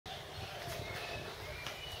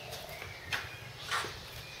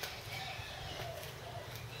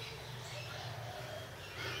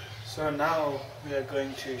So now we are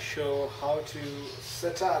going to show how to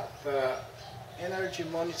set up the energy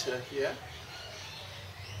monitor here.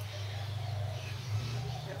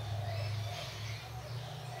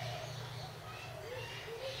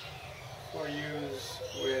 For use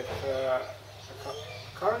with a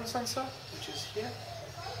current sensor, which is here,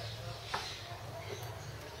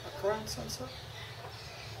 a current sensor,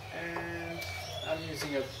 and I'm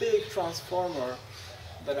using a big transformer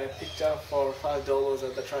that I picked up for $5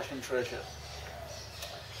 at the Trash and Treasure.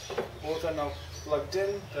 Both are now plugged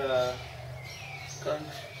in. The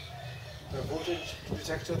voltage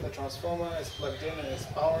detector, the transformer, is plugged in and is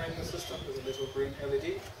powering the system. There's a little green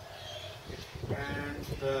LED, and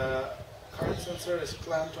the current sensor is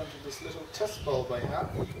clamped onto this little test bulb I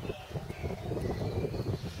have.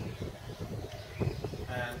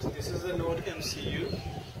 And this is the NodeMCU,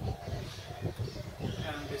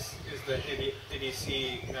 and this is the ADC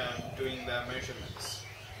doing the measurements.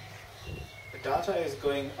 The data is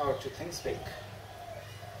going out to Thingspeak.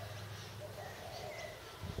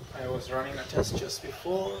 I was running a test just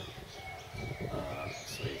before,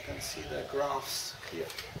 so you can see the graphs here.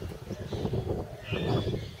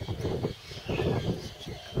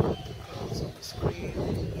 On the screen.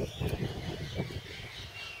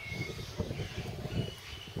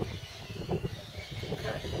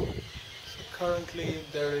 Okay, so currently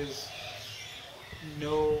there is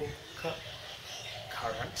no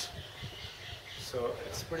current, so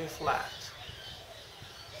it's pretty flat.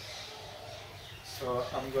 So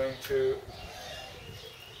I'm going to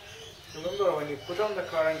remember, when you put on the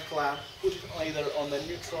current clamp, put it either on the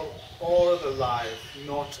neutral or the live,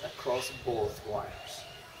 not across both wires.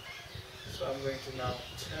 So I'm going to now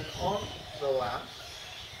turn on the lamp.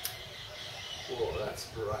 Whoa, that's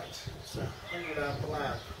bright. It's a 100 amp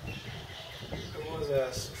lamp. There was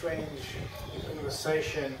a strange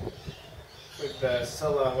conversation with the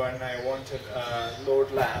seller when I wanted a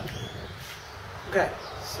load lamp. Okay,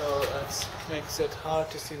 so that makes it hard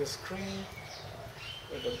to see the screen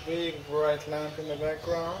with a big bright lamp in the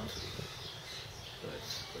background.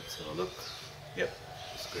 Let's have a look. Yep,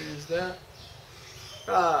 the screen is there.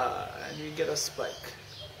 And we get a spike.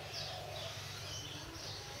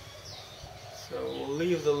 So we'll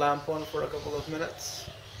leave the lamp on for a couple of minutes,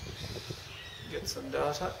 get some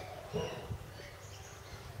data.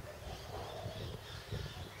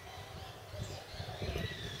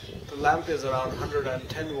 The lamp is around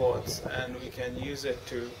 110 watts, and we can use it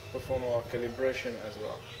to perform our calibration as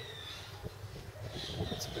well.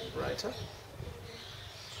 It's a bit brighter.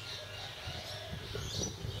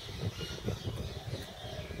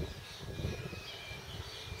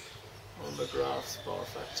 All the graphs, power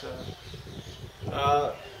factor.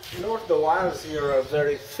 Note the wires here are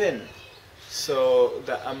very thin, so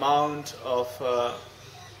the amount of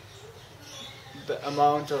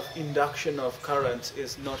induction of current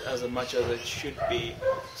is not as much as it should be.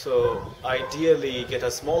 So ideally get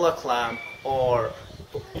a smaller clamp, or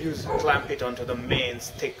clamp it onto the mains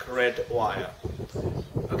thick red wire.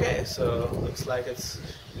 Okay, so looks like it's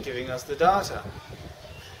giving us the data,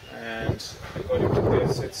 and according to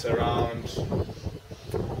this it's around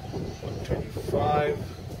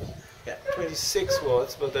 26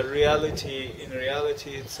 watts, but in reality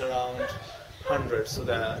it's around 100, so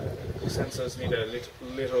the sensors need a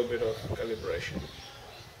little bit of calibration.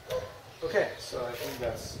 Okay, so I think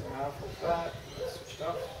that's enough of that. Let's switch it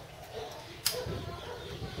off.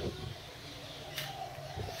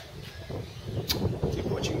 Keep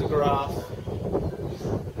watching the graph.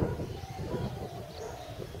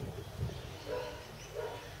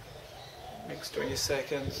 Next 20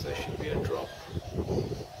 seconds there should be a drop.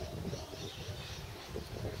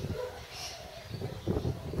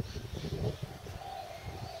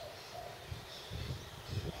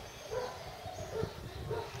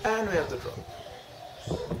 And we have the drop.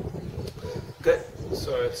 Good,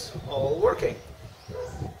 so it's all working.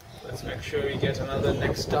 Let's make sure we get another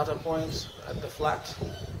next data point at the flat.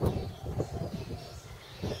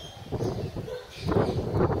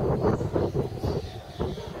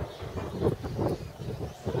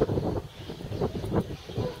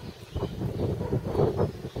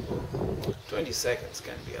 Seconds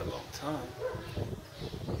can be a long time.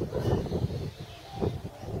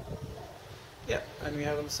 Yeah, and we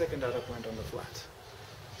have a second data point on the flat.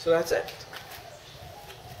 So that's it.